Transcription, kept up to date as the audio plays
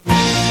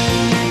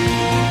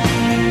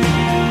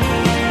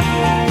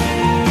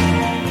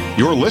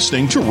You're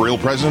listening to Real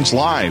Presence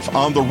Live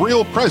on the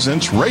Real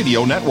Presence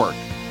Radio Network.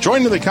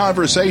 Join in the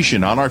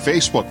conversation on our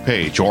Facebook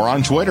page or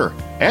on Twitter.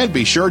 And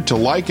be sure to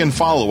like and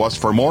follow us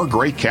for more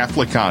great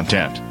Catholic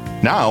content.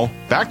 Now,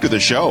 back to the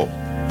show.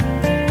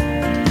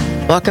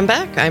 Welcome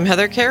back. I'm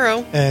Heather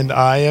Caro. And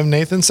I am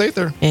Nathan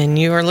Sather. And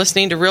you are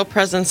listening to Real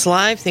Presence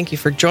Live. Thank you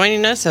for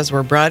joining us as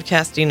we're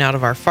broadcasting out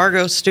of our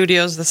Fargo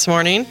studios this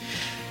morning.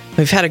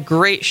 We've had a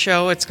great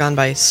show. It's gone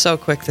by so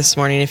quick this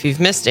morning. If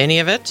you've missed any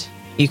of it,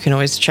 you can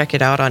always check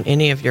it out on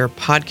any of your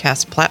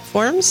podcast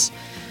platforms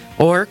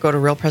or go to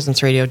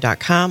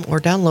realpresenceradio.com or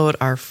download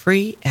our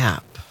free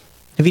app.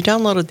 Have you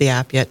downloaded the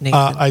app yet, Nathan?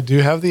 I do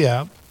have the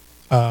app.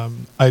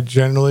 I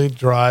generally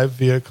drive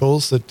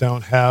vehicles that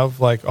don't have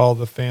like all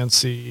the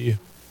fancy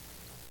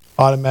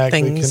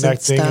automatically Things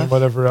connecting and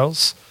whatever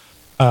else.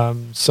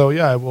 So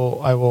yeah, I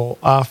will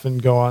often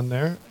go on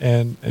there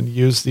and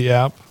use the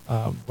app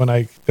when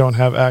I don't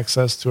have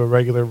access to a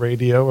regular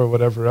radio or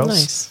whatever else.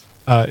 Nice.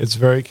 It's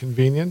very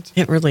convenient.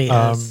 It really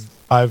is.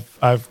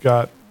 I've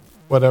got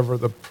whatever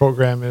the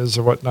program is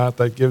or whatnot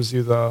that gives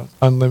you the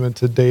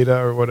unlimited data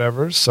or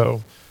whatever.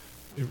 So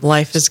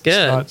life is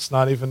good. It's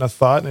not even a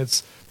thought,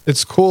 and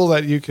it's cool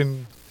that you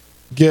can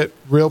get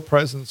Real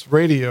Presence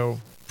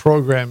Radio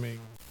programming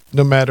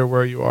no matter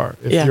where you are.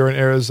 If you're in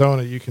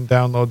Arizona, you can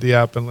download the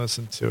app and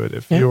listen to it.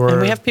 If you're,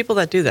 and we have people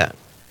that do that.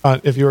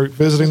 If you're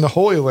visiting the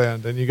Holy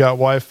Land and you got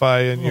Wi-Fi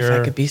in if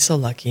I could be so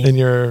lucky in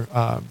your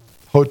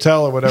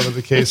hotel or whatever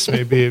the case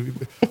may be.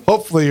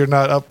 Hopefully you're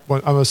not up.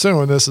 I'm assuming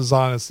when this is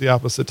on, it's the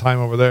opposite time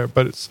over there.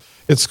 But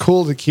it's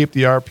cool to keep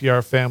the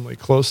RPR family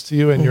close to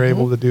you, and you're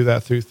able to do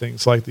that through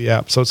things like the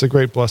app. So it's a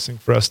great blessing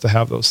for us to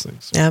have those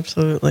things.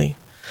 Absolutely.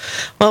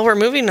 Well, we're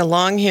moving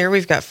along here.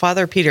 We've got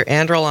Father Peter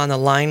Andrel on the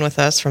line with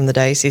us from the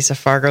Diocese of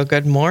Fargo.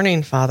 Good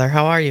morning, Father.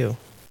 How are you?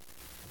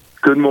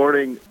 Good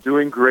morning.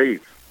 Doing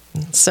great.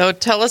 So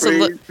tell us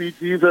Praise be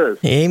Jesus.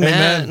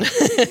 Amen.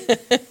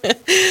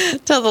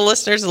 Tell the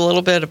listeners a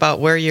little bit about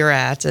where you're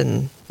at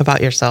and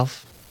about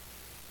yourself.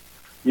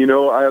 You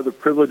know, I have the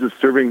privilege of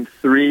serving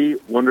 3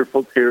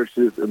 wonderful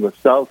parishes in the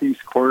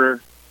southeast corner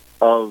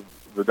of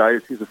the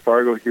Diocese of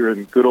Fargo here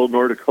in good old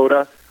North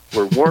Dakota.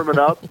 We're warming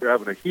up. We're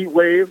having a heat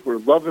wave. We're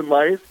loving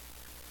life,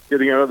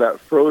 getting out of that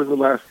frozen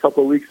last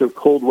couple of weeks of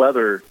cold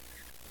weather.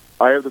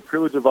 I have the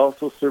privilege of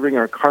also serving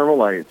our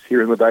Carmelites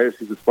here in the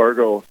Diocese of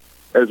Fargo,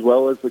 as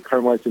well as the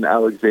Carmelites in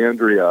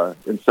Alexandria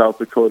in South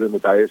Dakota in the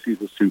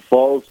Diocese of Sioux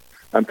Falls.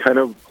 I'm kind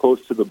of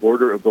close to the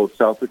border of both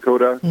South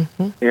Dakota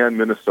and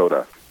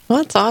Minnesota.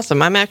 Well, that's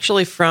awesome. I'm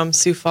actually from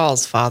Sioux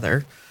Falls,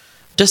 Father,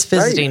 just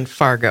visiting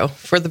Fargo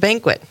for the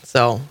banquet.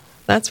 So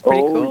that's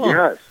pretty cool. Oh,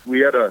 yes. We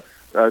had a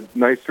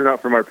nice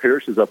turnout from our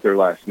parishes up there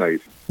last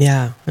night.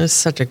 Yeah, it was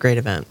such a great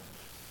event.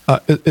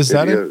 Is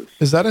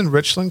that in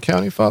Richland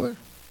County, Father?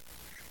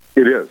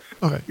 It is.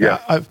 Okay.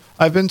 Yeah.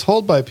 I've been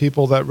told by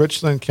people that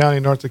Richland County,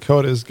 North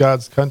Dakota, is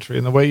God's country,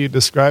 and the way you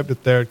described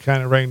it there, it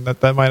kind of rang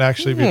that might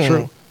actually be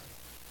true.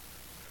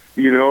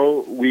 You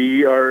know,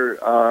 we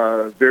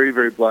are very,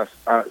 very blessed.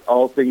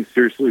 All things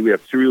seriously, we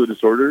have 2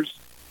 religious orders,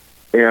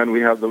 and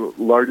we have the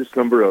largest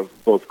number of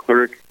both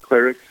clerics,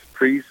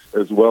 priests,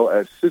 as well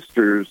as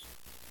sisters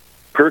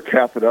per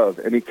capita of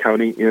any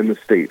county in the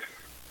state.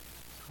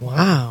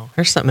 Wow,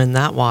 there's something in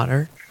that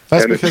water.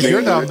 That's because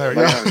you're down there.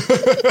 Yeah.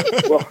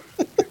 Well,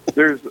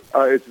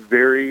 it's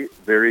very,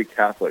 very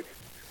Catholic.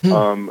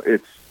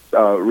 It's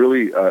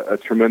really a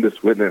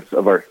tremendous witness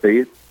of our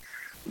faith.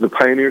 The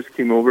pioneers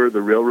came over,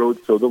 the railroad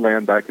sowed the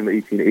land back in the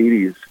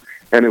 1880s,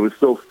 and it was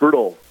so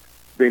fertile,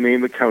 they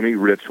named the county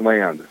Rich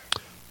Land.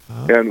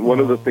 And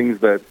one of the things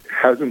that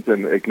hasn't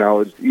been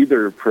acknowledged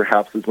either,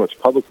 perhaps as much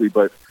publicly,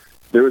 but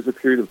there was a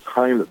period of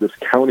time that this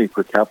county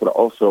per capita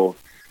also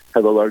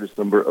had the largest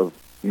number of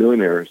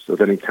millionaires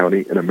of any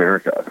county in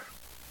America.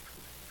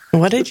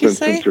 What did you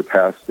say? It's been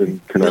surpassed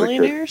in Connecticut.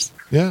 Millionaires?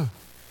 Yeah.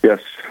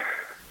 Yes.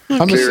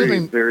 I'm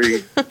assuming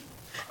very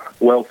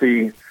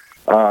wealthy,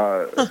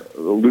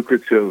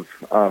 lucrative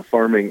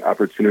farming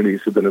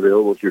opportunities have been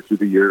available here through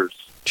the years.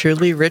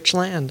 Truly rich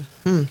land.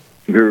 We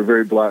were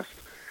very blessed.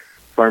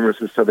 Farmers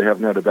have said they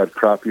haven't had a bad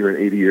crop year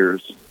in 80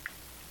 years.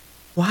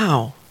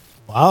 Wow.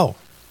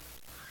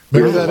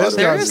 Maybe that is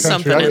there God's is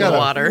country. something in the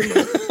water.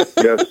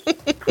 Yes,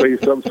 clay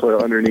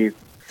subsoil underneath.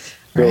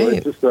 So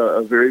It's just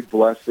a very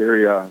blessed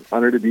area.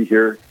 Honored to be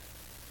here.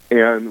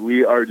 And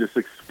we are just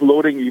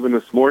exploding. Even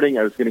this morning,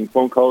 I was getting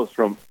phone calls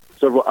from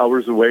several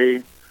hours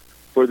away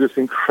for this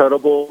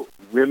incredible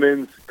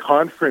women's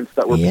conference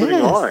that we're putting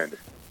on.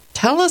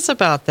 Tell us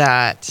about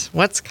that.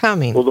 What's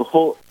coming? Well, the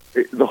whole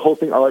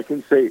thing, all I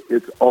can say,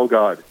 it's all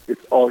God.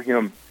 It's all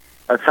Him.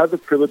 I've had the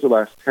privilege the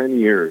last 10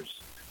 years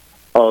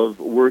of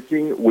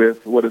working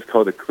with what is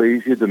called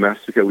Ecclesia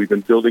Domestica. We've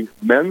been building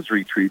men's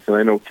retreats, and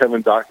I know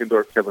Kevin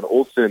Dockendorf, Kevin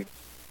Olson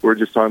were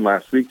just on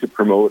last week to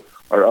promote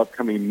our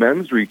upcoming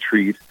men's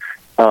retreat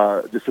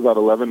just about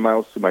 11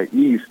 miles to my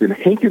east in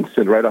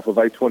Hankinson, right off of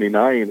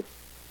I-29.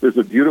 There's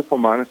a beautiful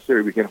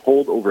monastery. We can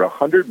hold over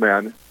 100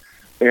 men,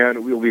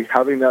 and we'll be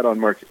having that on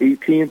March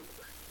 18th,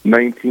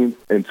 19th,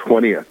 and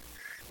 20th.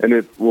 And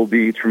it will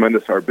be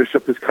tremendous. Our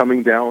bishop is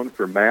coming down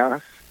for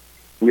Mass.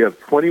 We have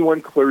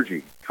 21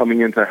 clergy coming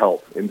in to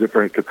help in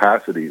different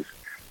capacities,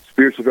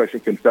 spiritual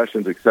direction,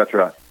 confessions,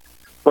 etc.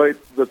 But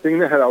the thing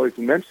that had always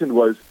been mentioned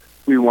was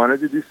we wanted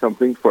to do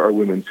something for our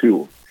women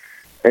too.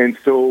 And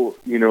so,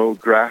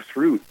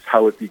 grassroots,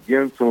 how it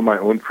begins, some of my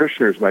own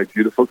parishioners, my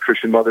beautiful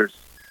Christian mothers,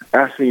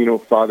 asked me,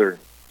 Father,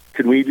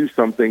 can we do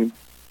something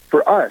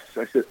for us?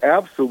 I said,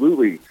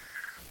 absolutely.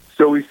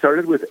 So we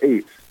started with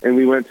 8, and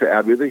we went to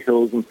Abbey of the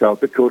Hills in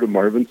South Dakota,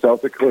 Marvin,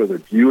 South Dakota, the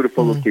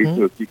beautiful location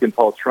with Deacon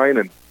Paul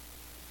Trinan.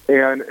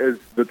 And as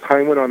the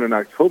time went on in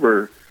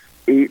October,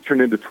 8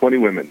 turned into 20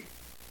 women,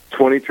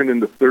 20 turned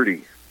into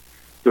 30,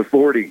 to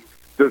 40,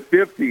 to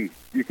 50.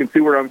 You can see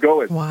where I'm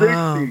going.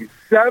 Wow. 60,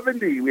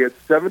 70. We had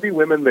 70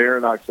 women there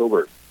in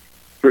October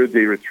for a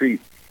day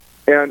retreat.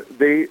 And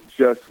they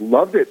just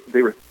loved it.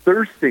 They were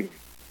thirsting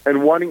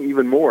and wanting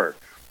even more.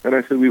 And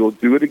I said, we will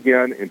do it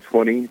again in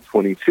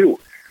 2022.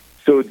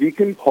 So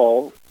Deacon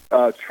Paul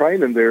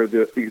Trinan there,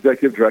 the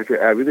executive director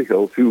at Abbey of the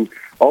Hills, who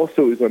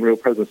also is on Real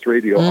Presence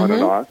Radio on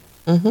and off,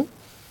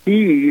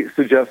 he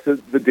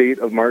suggested the date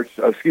of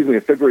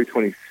February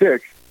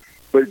 26th.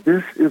 But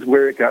this is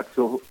where it got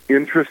so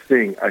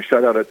interesting. I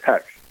shot out a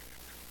text.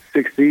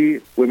 60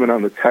 women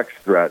on the text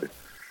thread.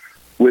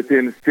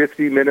 Within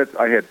 50 minutes,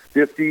 I had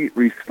 50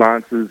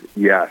 responses,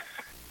 yes.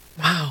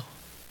 Wow.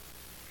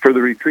 For the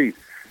retreat.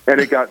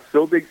 And it got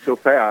so big so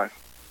fast,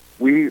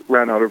 we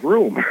ran out of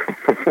room.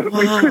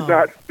 We could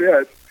not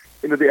fit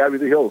into the Abbey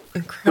of the Hills.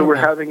 Incredible. So we're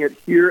having it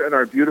here in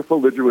our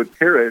beautiful Lidgerwood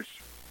Parish.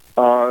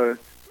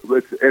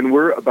 And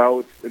we're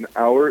about an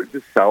hour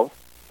just south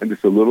and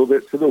just a little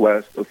bit to the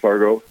west of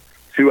Fargo.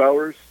 2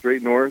 hours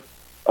straight north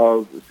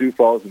of Sioux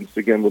Falls, and just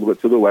again a little bit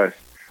to the west,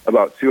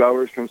 about 2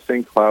 hours from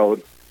St.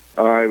 Cloud.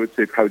 I would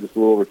say probably just a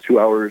little over 2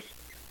 hours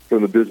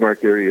from the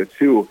Bismarck area,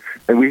 too.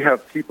 And we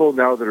have people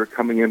now that are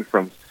coming in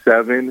from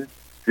 7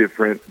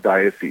 different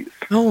dioceses.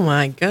 Oh,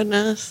 my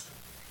goodness.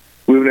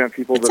 We would have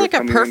people it's that like are a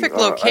coming perfect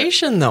in,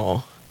 location,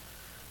 though.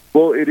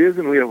 Well, it is,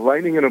 and we have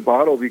lightning in a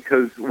bottle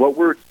because what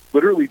we're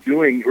literally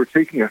doing, we're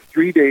taking a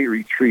 3-day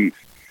retreat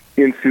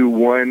into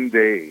 1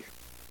 day.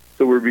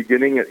 So we're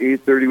beginning at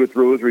 8:30 with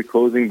Rosary,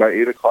 closing by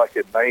 8 o'clock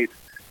at night.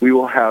 We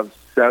will have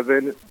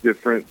 7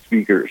 different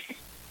speakers.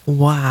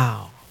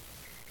 Wow.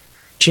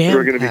 Jam-packed.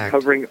 We're going to be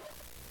covering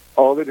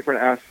all the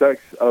different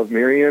aspects of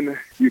Marian,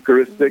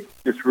 Eucharistic,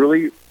 just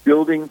really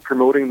building,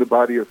 promoting the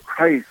body of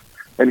Christ.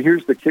 And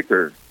here's the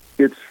kicker.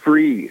 It's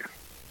free.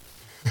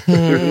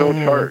 There's no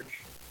charge.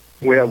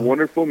 We have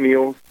wonderful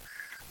meals.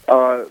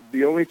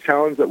 The only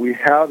challenge that we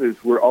have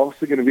is we're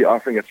also going to be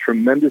offering a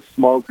tremendous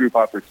small group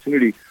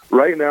opportunity.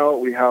 Right now,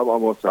 we have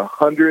almost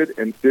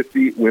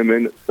 150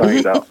 women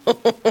signed up.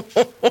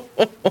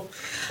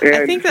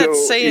 I think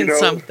that's saying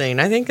something.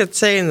 I think it's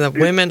saying that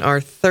women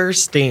are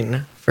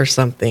thirsting for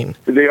something.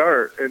 They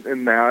are,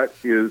 and that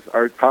is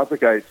our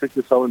topic. I took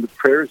this all into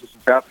prayers. This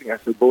is happening. I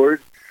said, Lord,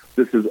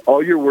 this is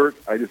all your work.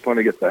 I just want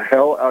to get the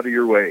hell out of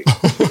your way.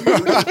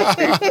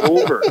 Take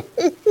over.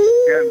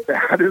 And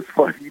that is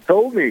what he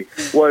told me,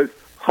 was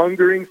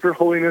hungering for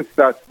holiness.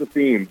 That's the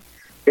theme.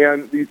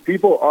 And these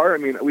people are,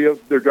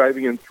 they're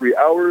driving in 3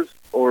 hours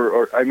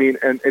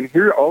and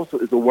here also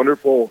is a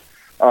wonderful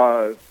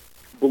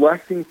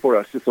blessing for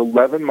us. Just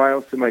 11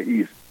 miles to my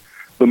east,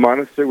 the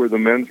monastery where the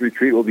men's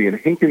retreat will be in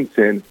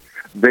Hinkinson,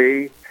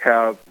 they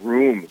have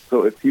room.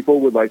 So if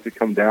people would like to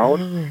come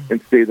down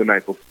and stay the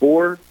night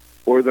before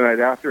or the night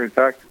after, in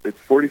fact, it's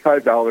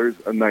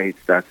 $45 a night.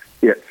 That's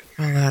it.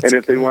 Oh, that's and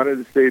if they good. wanted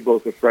to stay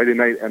both a Friday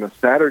night and a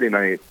Saturday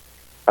night,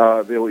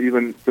 they'll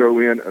even throw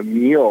in a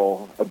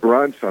meal, a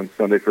brunch on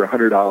Sunday for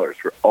 $100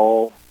 for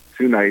all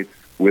 2 nights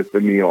with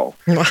the meal.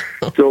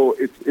 So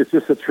it's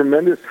just a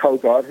tremendous how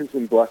God has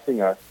been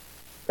blessing us.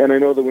 And I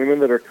know the women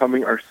that are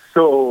coming are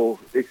so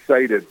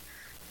excited.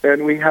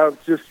 And we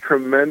have just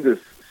tremendous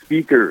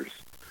speakers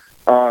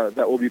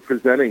that will be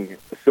presenting.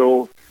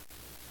 So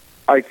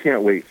I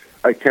can't wait.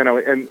 I cannot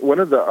wait. And one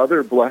of the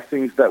other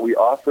blessings that we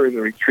offer in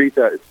the retreat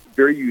that is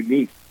very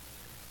unique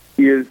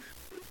is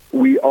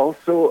we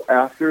also,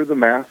 after the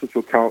Mass, which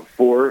will count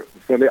for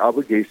Sunday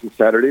obligation,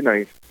 Saturday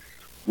night,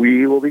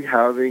 we will be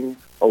having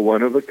a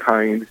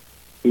one-of-a-kind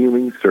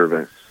healing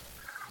service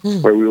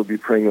where we will be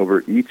praying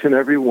over each and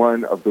every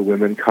one of the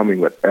women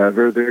coming,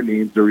 whatever their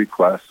needs or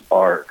requests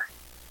are.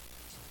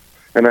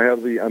 And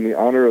I'm the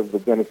honor of the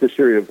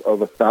beneficiary of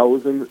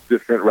 1,000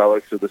 different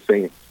relics of the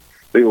saints.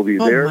 They will be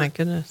there. Oh, my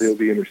goodness. They will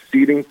be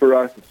interceding for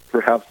us. It's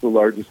perhaps the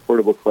largest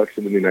portable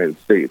collection in the United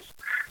States.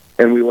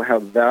 And we will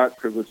have that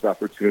privileged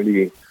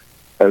opportunity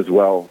as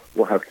well.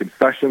 We'll have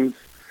confessions.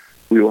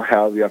 We will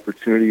have the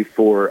opportunity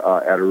for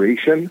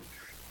adoration.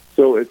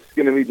 So it's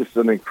going to be just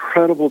an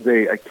incredible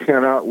day. I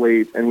cannot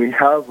wait. And we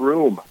have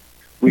room.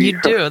 You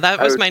do.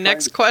 That was my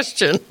next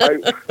question.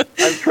 I'm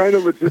trying to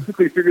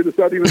logistically figure this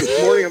out even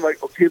this morning. I'm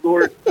like, okay,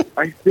 Lord,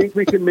 I think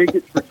we can make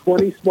it for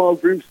 20 small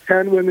groups,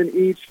 10 women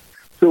each,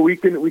 so we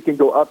can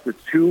go up to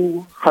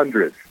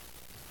 200.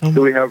 Mm-hmm.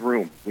 So we have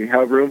room. We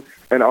have room.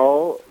 And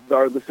all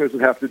our listeners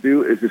would have to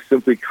do is just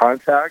simply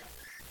contact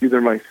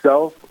either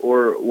myself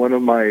or one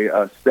of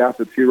my staff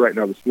that's here right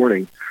now this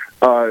morning.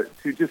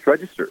 to just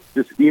register.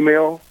 Just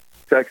email,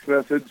 text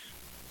message,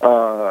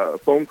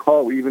 phone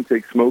call. We even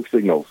take smoke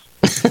signals.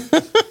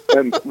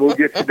 And we'll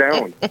get you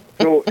down.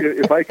 So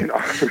if I can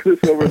offer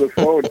this over the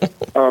phone.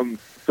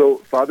 So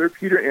Father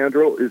Peter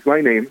Androl is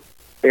my name,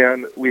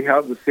 and we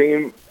have the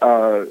same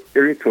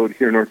area code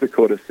here in North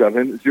Dakota,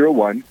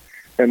 701.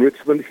 And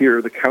Richland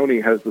here, the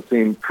county, has the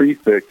same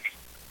prefix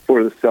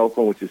for the cell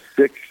phone, which is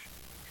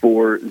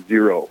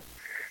 640.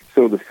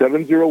 So the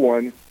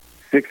 701,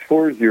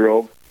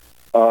 640.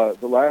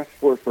 The last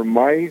four for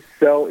my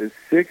cell is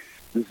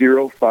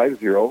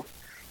 6050.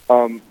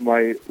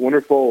 My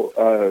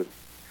wonderful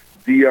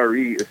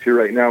DRE is here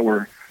right now,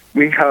 where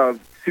we have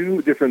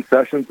 2 different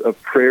sessions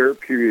of prayer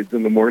periods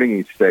in the morning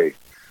each day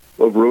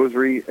of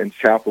rosary and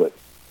chaplet.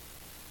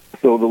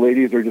 So the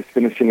ladies are just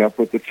finishing up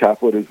with the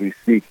chaplet as we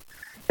speak.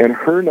 And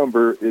her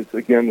number is,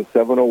 again, the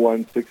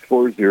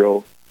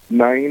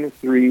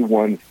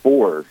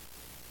 701-640-9314.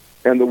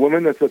 And the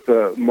woman that's at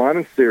the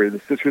monastery, the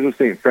Sisters of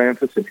St.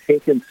 Francis in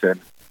Hankinson,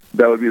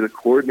 that would be the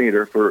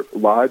coordinator for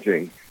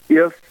lodging,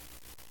 if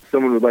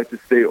someone would like to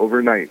stay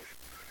overnight.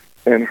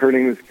 And her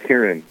name is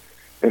Karen.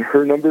 And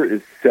her number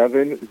is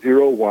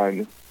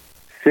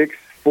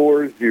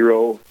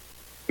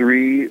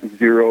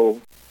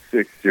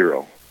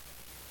 701-640-3060.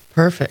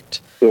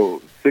 Perfect.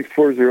 So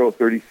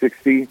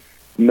 640-3060.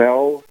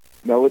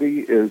 Melody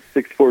is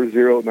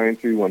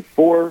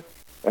 640-9314,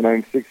 and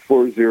I'm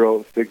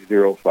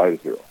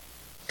 640-6050.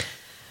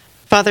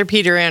 Father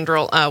Peter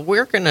Androl,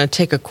 we're going to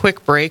take a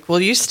quick break. Will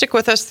you stick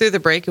with us through the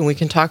break, and we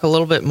can talk a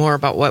little bit more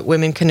about what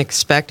women can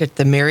expect at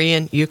the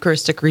Marian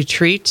Eucharistic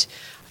Retreat,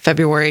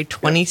 February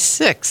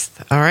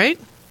 26th. All right?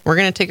 We're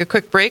going to take a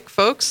quick break,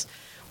 folks.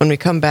 When we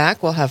come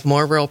back, we'll have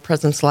more Real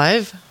Presence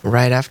Live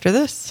right after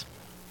this.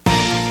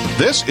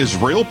 This is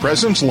Real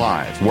Presence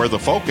Live, where the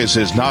focus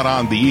is not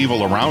on the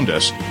evil around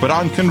us, but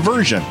on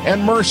conversion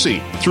and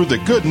mercy through the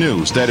good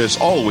news that is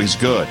always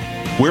good.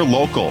 We're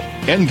local,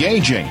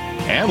 engaging,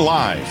 and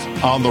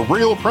live on the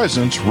Real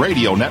Presence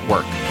Radio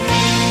Network.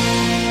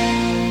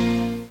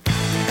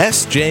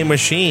 SJ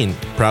Machine,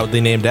 proudly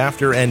named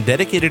after and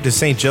dedicated to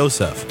St.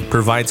 Joseph,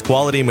 provides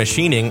quality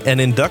machining and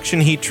induction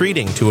heat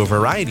treating to a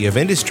variety of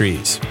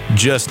industries.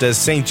 Just as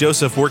St.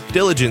 Joseph worked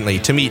diligently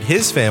to meet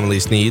his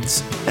family's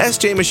needs,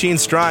 SJ Machine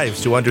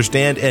strives to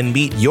understand and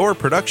meet your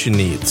production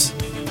needs.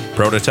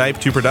 Prototype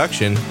to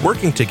production,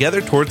 working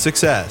together toward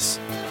success.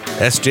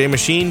 SJ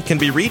Machine can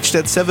be reached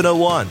at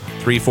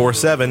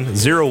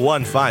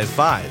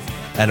 701-347-0155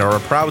 and are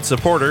a proud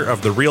supporter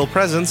of the Real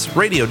Presence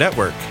Radio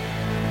Network.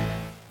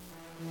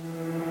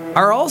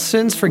 Are all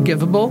sins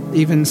forgivable,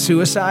 even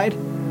suicide?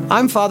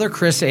 I'm Father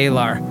Chris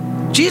Alar.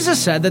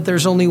 Jesus said that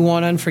there's only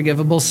one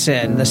unforgivable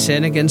sin, the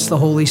sin against the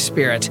Holy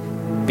Spirit.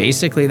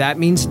 Basically, that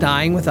means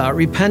dying without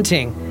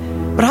repenting.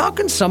 But how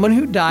can someone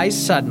who dies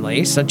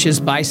suddenly, such as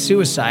by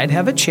suicide,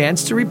 have a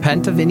chance to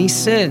repent of any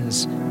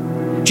sins?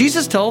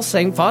 Jesus tells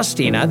St.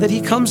 Faustina that he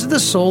comes to the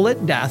soul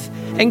at death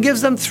and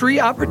gives them 3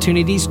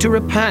 opportunities to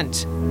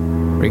repent.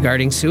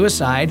 Regarding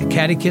suicide,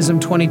 Catechism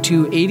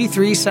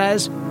 2283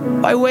 says,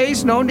 by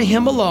ways known to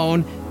him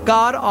alone,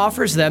 God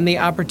offers them the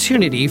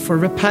opportunity for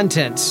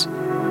repentance.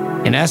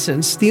 In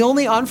essence, the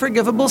only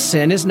unforgivable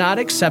sin is not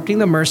accepting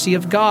the mercy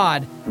of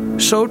God.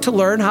 So to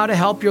learn how to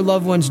help your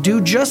loved ones do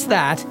just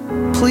that,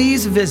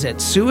 please visit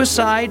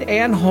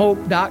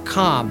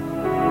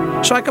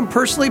suicideandhope.com so I can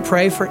personally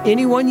pray for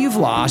anyone you've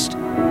lost,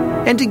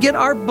 and to get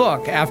our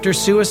book, After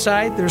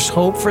Suicide, There's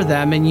Hope for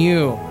Them and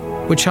You,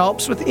 which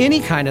helps with any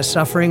kind of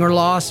suffering or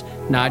loss,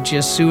 not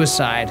just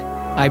suicide.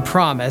 I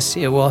promise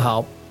it will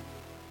help.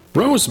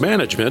 Rose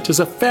Management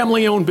is a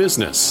family-owned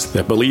business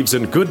that believes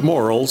in good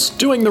morals,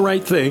 doing the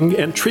right thing,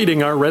 and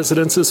treating our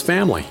residents as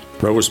family.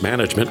 Rose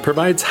Management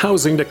provides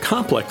housing to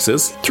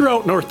complexes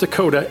throughout North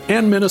Dakota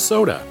and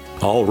Minnesota.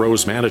 All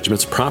Rose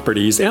Management's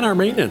properties and our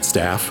maintenance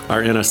staff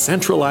are in a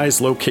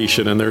centralized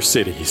location in their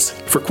cities.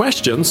 For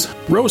questions,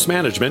 Rose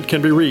Management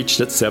can be reached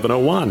at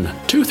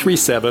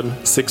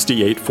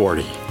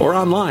 701-237-6840 or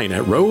online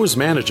at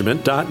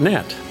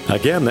rosemanagement.net.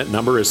 Again, that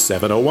number is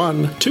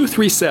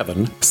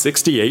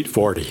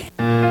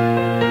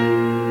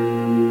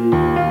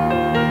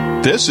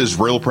 701-237-6840. This is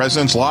Real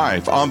Presence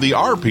Live on the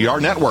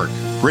RPR Network,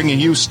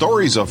 bringing you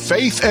stories of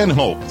faith and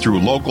hope through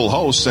local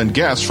hosts and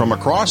guests from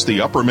across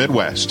the upper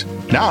Midwest.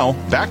 Now,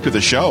 back to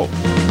the show.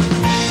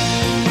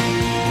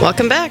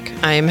 Welcome back.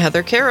 I am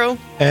Heather Caro.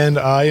 And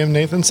I am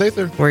Nathan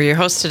Sather. We're your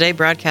hosts today,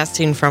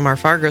 broadcasting from our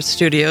Fargo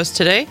studios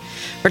today.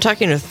 We're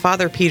talking with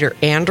Father Peter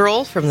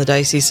Androl from the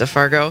Diocese of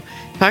Fargo,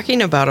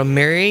 talking about a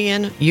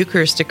Marian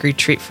Eucharistic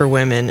retreat for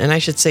women, and I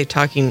should say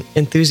talking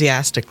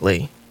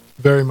enthusiastically.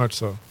 Very much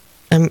so.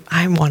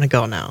 I want to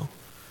go now.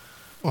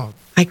 Well,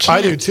 I can't.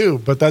 I do too,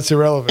 but that's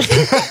irrelevant.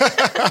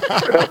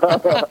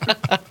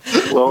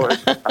 Well,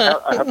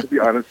 I have to be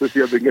honest with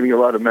you. I've been getting a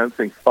lot of men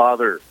saying,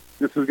 Father,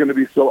 this is going to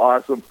be so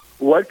awesome.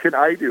 What can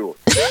I do?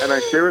 And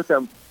I share with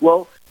them,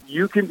 well,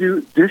 you can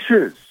do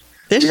dishes.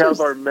 We have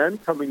our men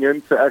coming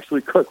in to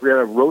actually cook. We're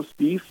going to have roast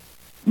beef,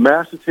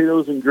 mashed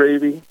potatoes and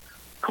gravy,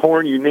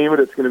 corn, you name it.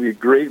 It's going to be a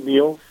great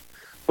meal.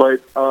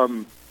 But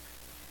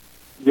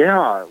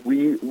yeah,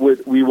 we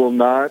will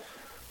not,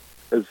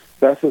 as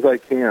best as I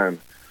can,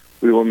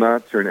 we will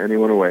not turn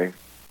anyone away.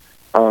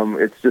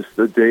 It's just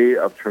a day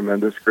of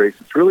tremendous grace.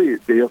 It's really a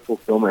day of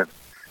fulfillment.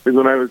 Because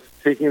when I was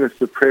taking this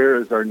to prayer,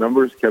 as our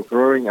numbers kept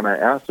growing, and I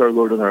asked our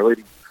Lord and Our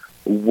Lady,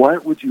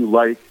 what would you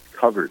like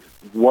covered?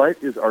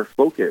 What is our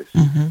focus?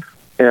 Mm-hmm.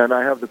 And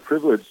I have the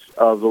privilege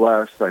of the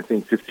last, I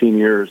think, 15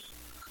 years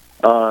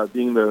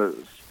being the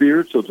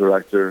spiritual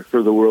director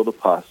for the World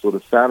Apostle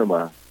of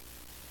Fatima.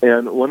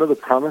 And one of the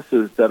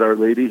promises that Our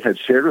Lady had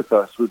shared with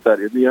us was that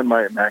in the end,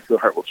 my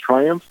Immaculate Heart will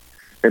triumph.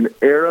 An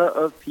era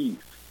of peace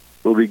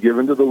will be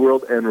given to the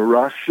world, and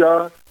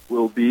Russia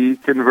will be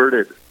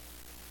converted.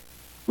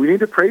 We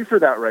need to pray for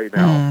that right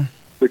now.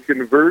 The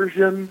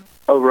conversion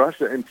of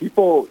Russia. And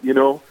people,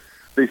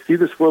 they see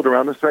this world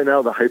around us right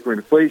now, the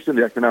hyperinflation,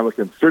 the economic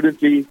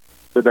uncertainty,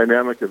 the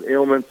dynamic of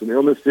ailments and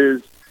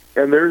illnesses.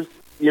 And there's,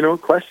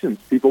 questions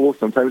people will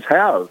sometimes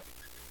have.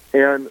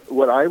 And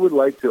what I would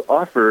like to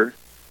offer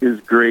is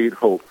great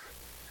hope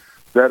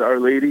that Our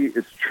Lady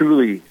is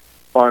truly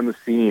on the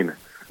scene.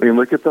 I mean,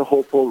 look at the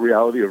hopeful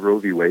reality of Roe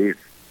v. Wade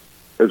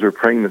as we're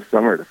praying this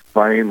summer to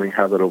finally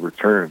have it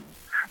overturned.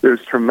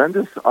 There's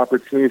tremendous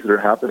opportunities that are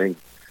happening.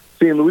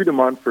 St. Louis de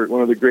Montfort,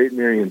 one of the great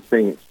Marian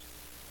saints,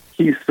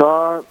 he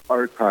saw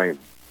our time,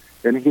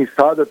 and he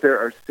saw that there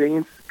are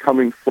saints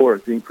coming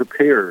forth, being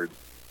prepared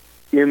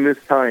in this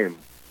time,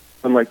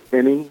 unlike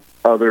any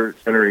other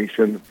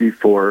generation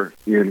before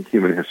in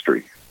human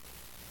history.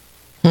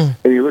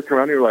 And you look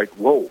around and you're like,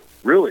 whoa,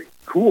 really?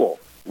 Cool.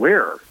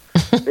 Where?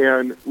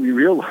 And we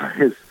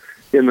realize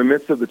in the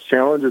midst of the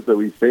challenges that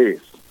we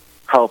face,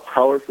 how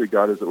powerfully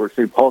God is at work.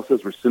 St. Paul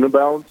says where sin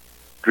abounds,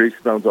 grace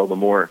abounds all the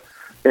more.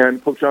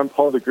 And Pope John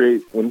Paul the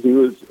Great, when he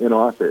was in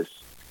office,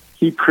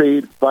 he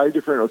prayed 5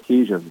 different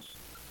occasions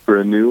for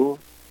a new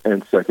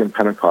and second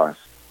Pentecost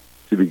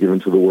to be given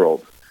to the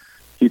world.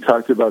 He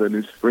talked about a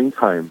new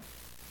springtime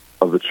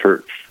of the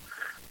church.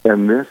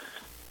 And this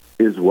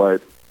is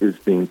what is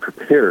being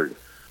prepared,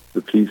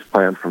 the peace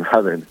plan from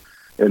heaven.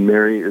 And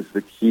Mary is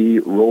the key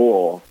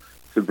role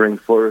to bring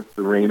forth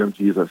the reign of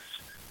Jesus,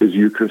 his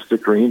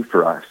Eucharistic reign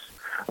for us.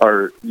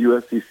 Our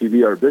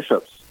USCCB, our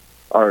bishops,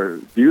 are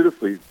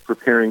beautifully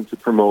preparing to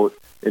promote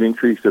an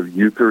increase of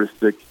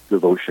Eucharistic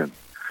devotion.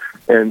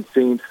 And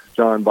St.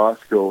 John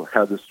Bosco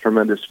had this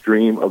tremendous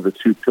dream of the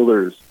 2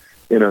 pillars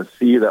in a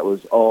sea that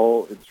was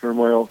all in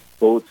turmoil,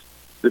 boats,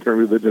 different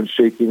religions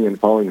shaking and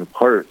falling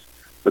apart,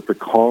 but the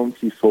calm,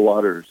 peaceful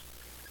waters.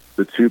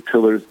 The 2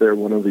 pillars there,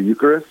 one of the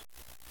Eucharist,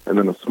 and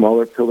then a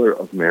smaller pillar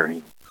of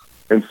Mary.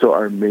 And so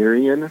our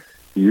Marian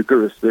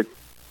Eucharistic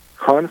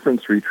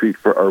conference retreat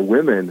for our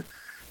women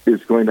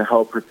is going to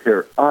help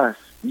prepare us,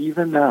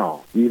 even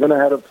now, even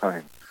ahead of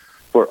time,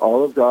 for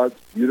all of God's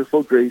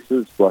beautiful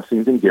graces,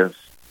 blessings, and gifts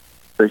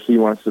that he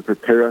wants to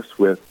prepare us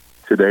with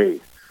today.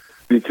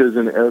 Because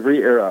in every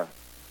era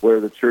where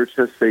the church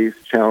has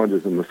faced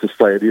challenges and the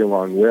society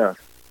along with,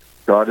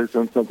 God has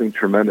done something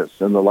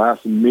tremendous. And the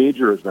last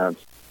major event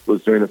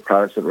was during the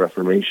Protestant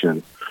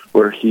Reformation,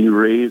 where he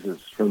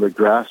raises from the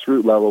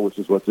grassroots level, which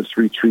is what this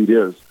retreat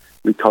is.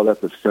 We call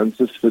that the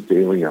sensus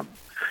fidelium.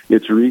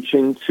 It's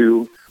reaching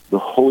to the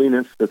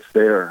holiness that's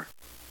there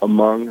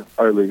among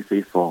our lay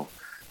faithful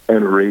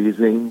and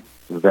raising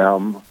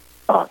them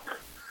up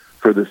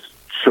for this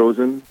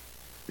chosen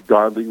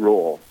godly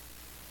role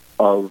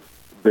of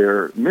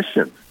their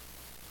mission.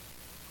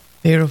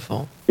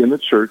 Beautiful. In the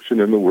church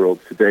and in the world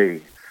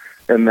today.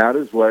 And that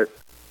is what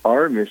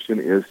our mission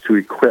is, to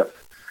equip.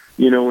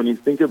 When you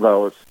think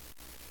about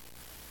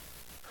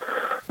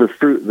the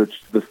fruit,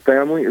 the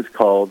family is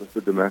called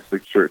the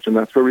domestic church, and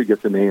that's where we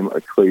get the name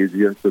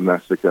Ecclesia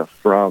Domestica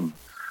from.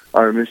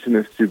 Our mission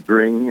is to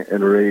bring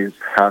and raise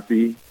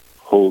happy,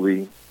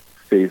 holy,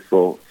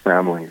 faithful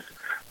families.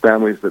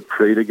 Families that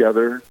pray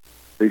together,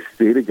 they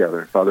stay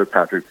together. Father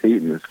Patrick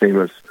Peyton, his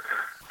famous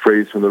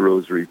phrase from the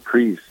Rosary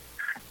Priest.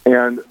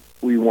 And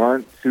we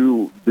want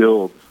to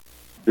build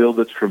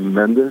a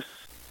tremendous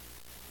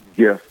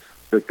gift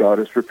that God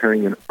is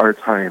preparing in our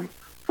time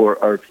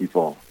for our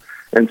people.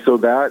 And so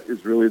that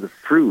is really the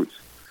fruit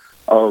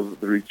of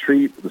the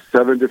retreat. The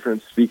 7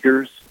 different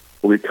speakers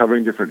will be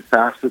covering different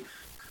facets,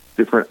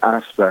 different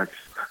aspects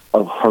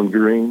of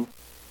hungering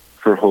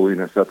for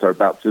holiness. That's our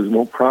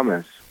baptismal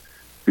promise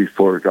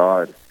before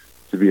God,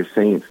 to be a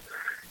saint.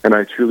 And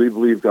I truly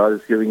believe God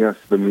is giving us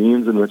the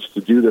means in which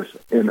to do this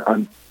in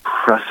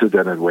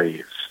unprecedented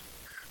ways.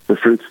 The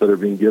fruits that are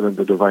being given,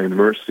 the divine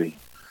mercy,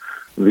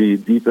 the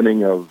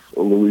deepening of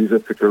Luisa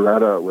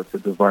Picaretta with the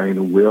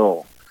divine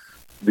will,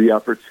 the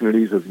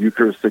opportunities of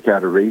Eucharistic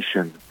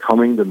adoration,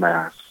 coming to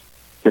Mass,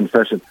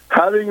 confession,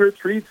 having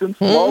retreats in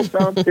small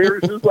town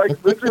parishes like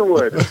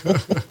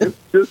Lindenwood. It's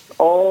just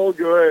all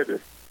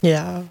good.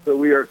 Yeah. So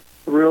we are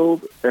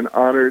thrilled and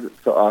honored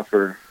to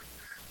offer.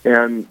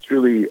 And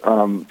truly,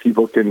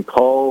 people can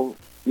call,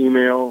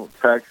 email,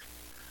 text,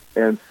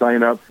 and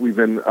sign up. We've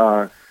been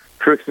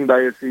Crookston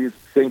Diocese,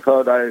 St.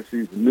 Cloud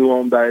Diocese, New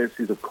Ulm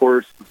Diocese, of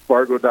course, the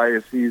Fargo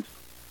Diocese,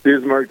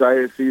 Bismarck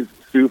Diocese,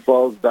 Sioux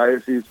Falls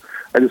Diocese.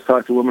 I just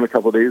talked to a woman a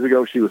couple of days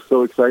ago. She was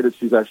so excited.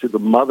 She's actually the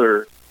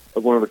mother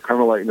of one of the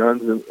Carmelite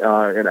nuns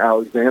in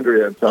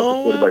Alexandria in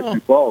South Dakota by Sioux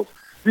Falls.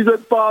 She said,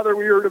 "Father,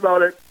 we heard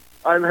about it.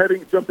 I'm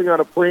jumping on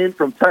a plane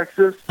from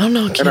Texas, and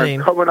I'm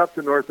coming up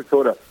to North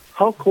Dakota.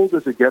 How cold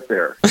does it get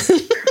there?"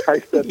 I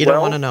said, "You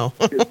don't want to know."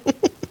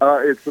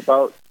 It's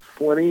about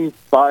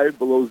 25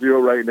 below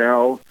zero right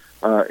now,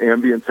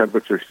 ambient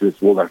temperature. She says,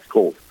 "Well, that's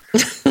cold."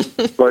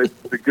 But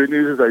the good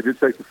news is I did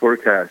check the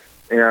forecast,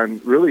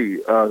 and really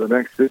the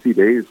next 50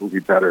 days will be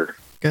better.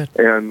 Good.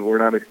 And we're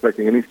not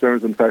expecting any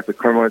storms. In fact, the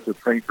Carmelites are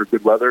praying for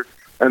good weather,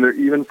 and they're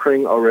even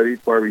praying already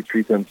for our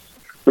retreatants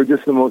for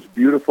just the most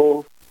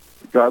beautiful,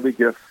 godly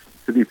gifts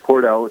to be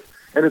poured out.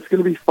 And it's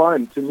going to be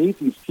fun to meet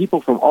these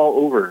people from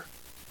all over,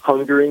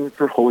 hungering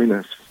for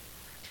holiness.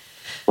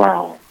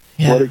 Wow.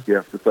 Yeah. What a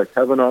gift. It's like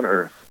heaven on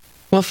earth.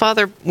 Well,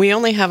 Father, we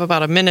only have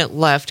about a minute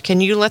left. Can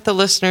you let the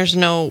listeners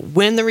know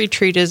when the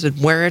retreat is and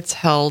where it's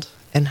held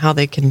and how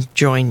they can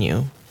join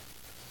you?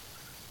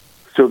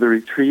 So the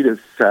retreat is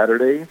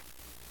Saturday,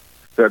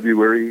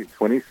 February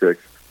 26th,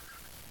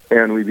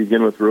 and we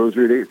begin with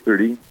Rosary at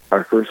 8:30.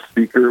 Our first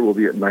speaker will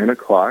be at 9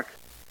 o'clock,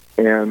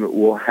 and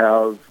we'll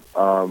have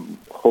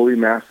Holy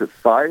Mass at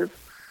 5.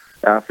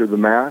 After the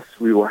Mass,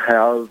 we will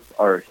have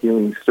our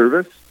healing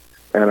service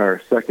and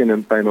our second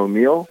and final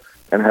meal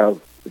and have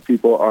the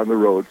people on the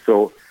road.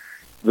 So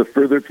the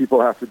further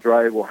people have to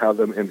drive, we'll have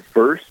them in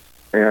first,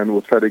 and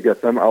we'll try to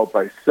get them out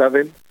by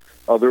 7.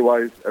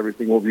 Otherwise,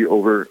 everything will be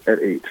over at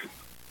 8.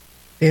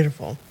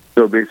 Beautiful.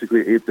 So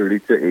basically 8:30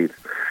 to 8.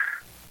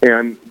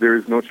 And there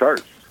is no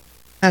charge.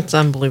 That's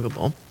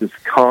unbelievable. Just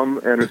come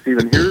and receive.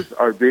 And here's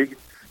our big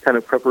kind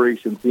of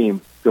preparation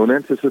theme. Don't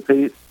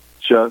anticipate,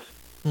 just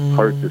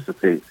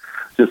participate.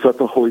 Just let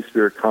the Holy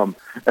Spirit come.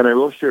 And I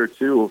will share,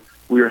 too,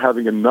 we are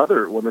having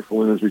another wonderful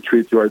women's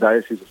retreat through our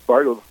Diocese of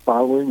Fargo the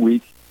following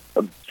week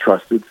of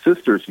Trusted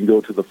Sisters. You can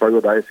go to the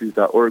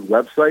fargodiocese.org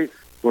website,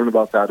 learn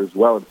about that as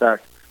well. In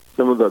fact,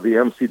 some of the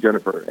MC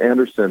Jennifer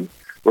Anderson,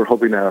 we're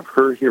hoping to have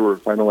her here. We're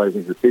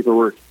finalizing her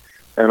paperwork.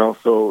 And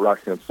also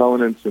Roxanne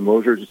Sullivan, Tim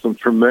Mosier, just some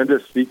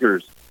tremendous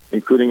speakers,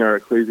 including our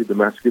Ecclesia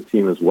Domestica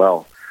team as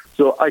well.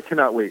 So I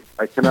cannot wait.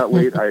 I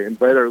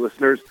invite our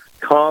listeners,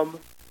 come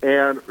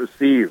and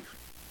receive.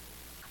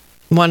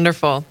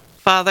 Wonderful.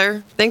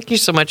 Father, thank you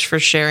so much for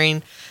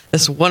sharing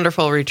this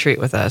wonderful retreat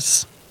with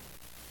us.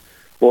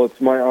 Well,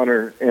 it's my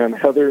honor. And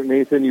Heather,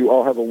 Nathan, you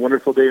all have a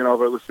wonderful day, and all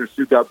of our listeners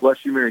too. God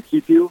bless you, may He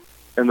keep you,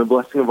 and the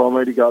blessing of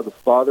Almighty God, the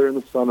Father, and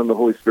the Son, and the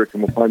Holy Spirit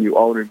come upon you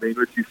all and remain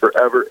with you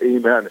forever.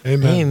 Amen.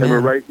 Amen. And we're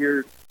right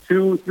here,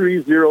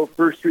 230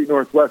 First Street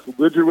Northwest,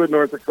 Lidgerwood,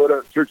 North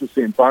Dakota, Church of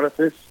St.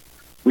 Boniface.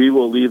 We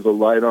will leave the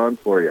light on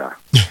for you.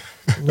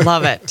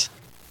 Love it.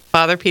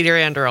 Father Peter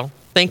Anderl,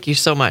 thank you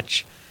so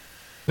much.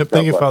 Yep,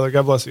 thank you, Father.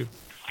 God bless you.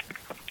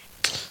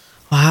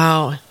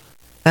 Wow.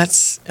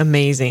 That's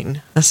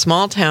amazing. A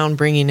small town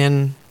bringing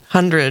in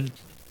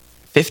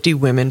 150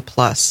 women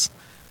plus.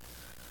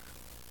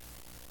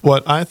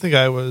 What I think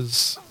I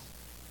was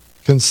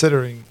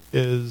considering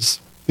is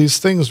these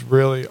things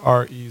really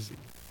are easy.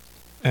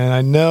 And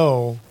I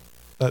know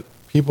that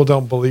people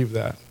don't believe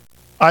that.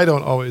 I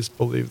don't always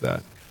believe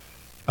that.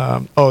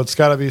 It's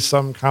got to be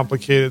some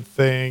complicated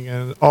thing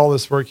and all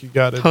this work you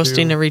got to do.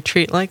 Hosting a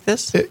retreat like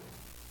this?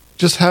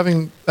 Just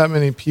having that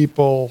many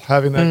people,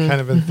 having that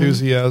kind of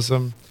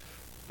enthusiasm.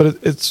 But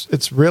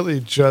it's really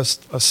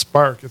just a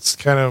spark. It's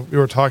kind of, we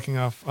were talking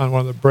off on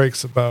one of the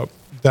breaks about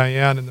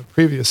Diane in the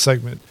previous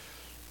segment.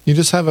 You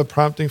just have a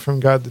prompting from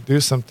God to do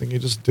something. You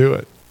just do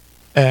it.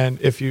 And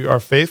if you are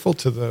faithful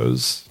to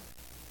those,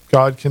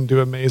 God can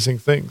do amazing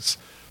things.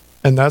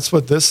 And that's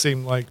what this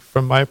seemed like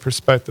from my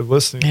perspective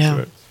listening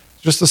to it.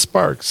 Just a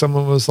spark.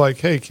 Someone was like,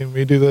 hey, can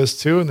we do this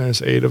too? And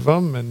there's 8 of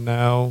them. And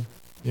now,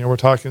 he was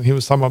talking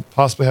about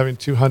possibly having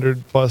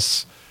 200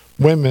 plus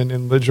women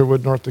in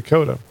Lidgerwood, North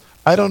Dakota.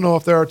 I don't know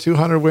if there are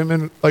 200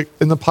 women like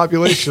in the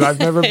population. I've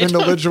never been to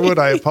Lidgerwood.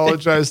 I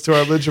apologize to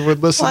our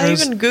Lidgerwood listeners. Well, I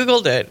even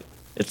Googled it.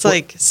 It's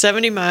like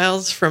 70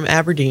 miles from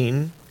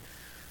Aberdeen.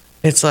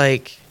 It's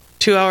like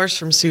 2 hours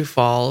from Sioux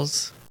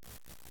Falls,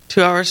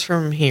 2 hours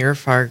from here,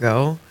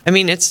 Fargo. I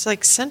mean, it's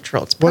like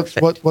central. It's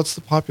perfect. What's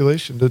the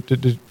population?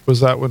 Was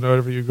that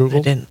whenever you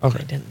Googled? I didn't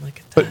look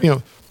at that.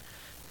 But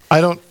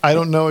I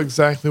don't know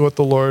exactly what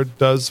the Lord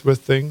does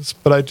with things,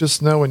 but I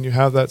just know when you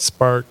have that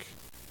spark,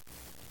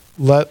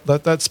 let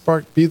that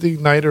spark be the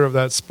igniter of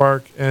that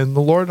spark, and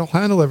the Lord will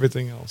handle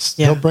everything else.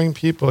 Yeah. He'll bring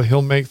people.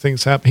 He'll make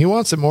things happen. He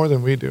wants it more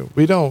than we do.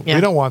 We don't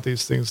want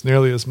these things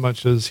nearly as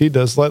much as He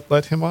does.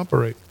 Let Him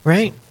operate.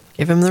 Right.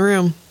 Give Him the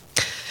room.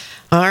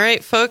 All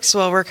right, folks.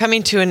 Well, we're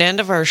coming to an end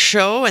of our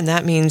show, and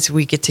that means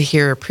we get to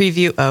hear a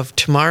preview of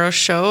tomorrow's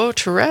show.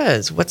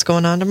 Therese, what's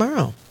going on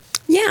tomorrow?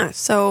 Yeah,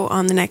 so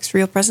on the next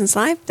Real Presence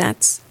Live,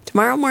 that's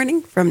tomorrow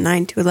morning from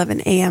 9 to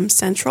 11 a.m.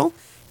 Central.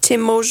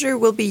 Tim Mosier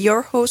will be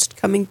your host,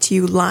 coming to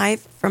you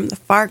live from the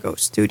Fargo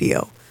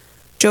studio.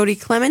 Jody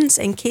Clemens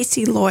and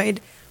Casey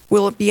Lloyd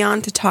will be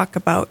on to talk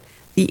about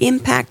the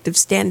impact of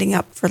standing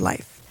up for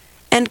life.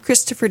 And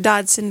Christopher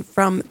Dodson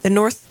from the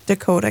North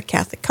Dakota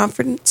Catholic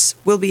Conference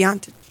will be on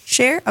to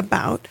share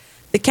about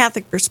the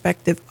Catholic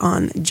perspective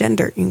on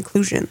gender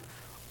inclusion.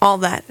 All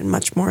that and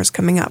much more is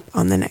coming up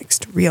on the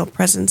next Real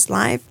Presence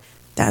Live.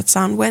 That's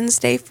on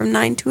Wednesday from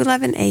 9 to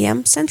 11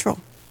 a.m. Central.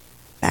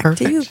 Back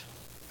to you.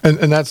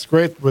 And that's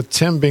great with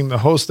Tim being the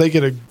host. They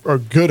get a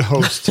good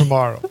host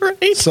tomorrow.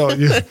 Right. So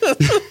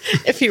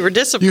if you were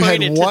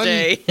disappointed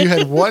today. You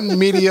had one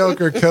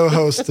mediocre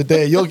co-host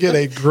today. You'll get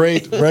a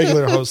great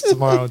regular host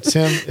tomorrow.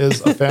 Tim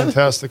is a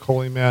fantastic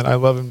holy man. I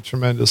love him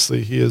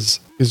tremendously. He's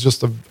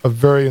just a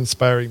very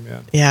inspiring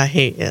man. Yeah,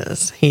 he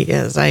is. He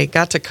is. I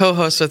got to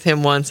co-host with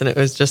him once, and it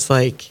was just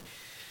like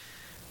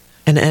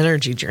an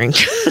energy drink.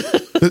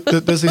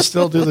 Does he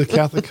still do the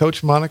Catholic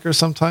coach moniker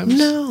sometimes?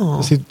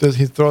 No. Does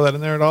he throw that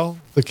in there at all?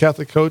 The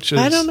Catholic coach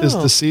is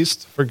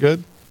deceased for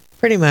good?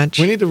 Pretty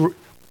much.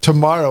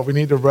 Tomorrow we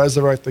need to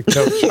resurrect the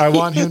coach. I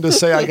want him to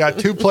say, I got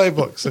 2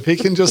 playbooks. If he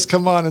can just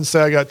come on and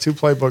say, I got 2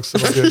 playbooks,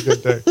 it'll be a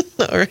good day.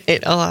 All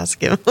right, I'll ask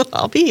him.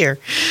 I'll be here.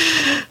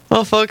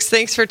 Well, folks,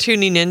 thanks for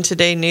tuning in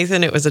today.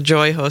 Nathan, it was a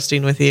joy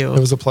hosting with you. It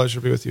was a pleasure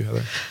to be with you,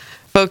 Heather.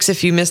 Folks,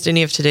 if you missed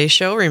any of today's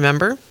show,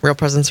 remember,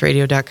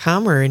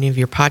 realpresenceradio.com or any of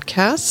your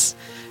podcasts.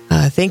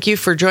 Thank you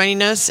for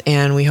joining us,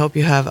 and we hope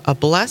you have a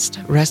blessed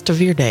rest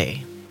of your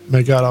day.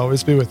 May God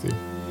always be with you.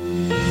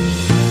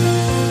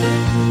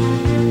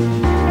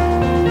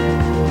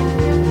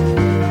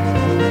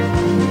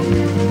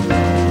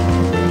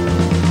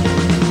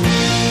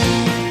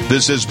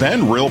 This has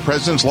been Real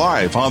Presence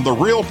Live on the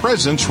Real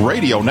Presence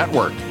Radio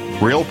Network.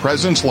 Real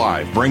Presence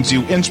Live brings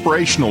you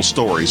inspirational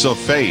stories of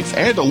faith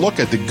and a look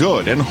at the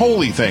good and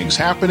holy things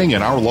happening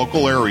in our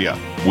local area.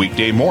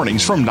 Weekday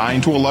mornings from 9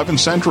 to 11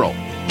 Central.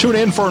 Tune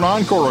in for an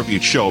encore of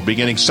each show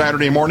beginning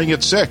Saturday morning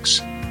at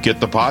 6. Get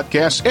the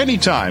podcast any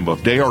time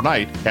of day or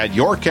night at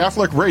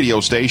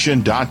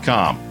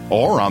yourcatholicradiostation.com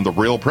or on the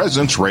Real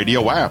Presence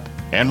Radio app.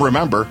 And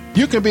remember,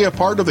 you can be a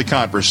part of the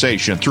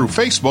conversation through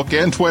Facebook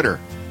and Twitter.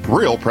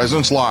 Real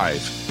Presence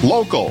Live.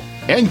 Local,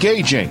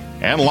 engaging,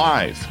 and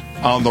live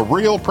on the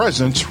Real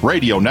Presence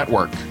Radio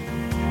Network.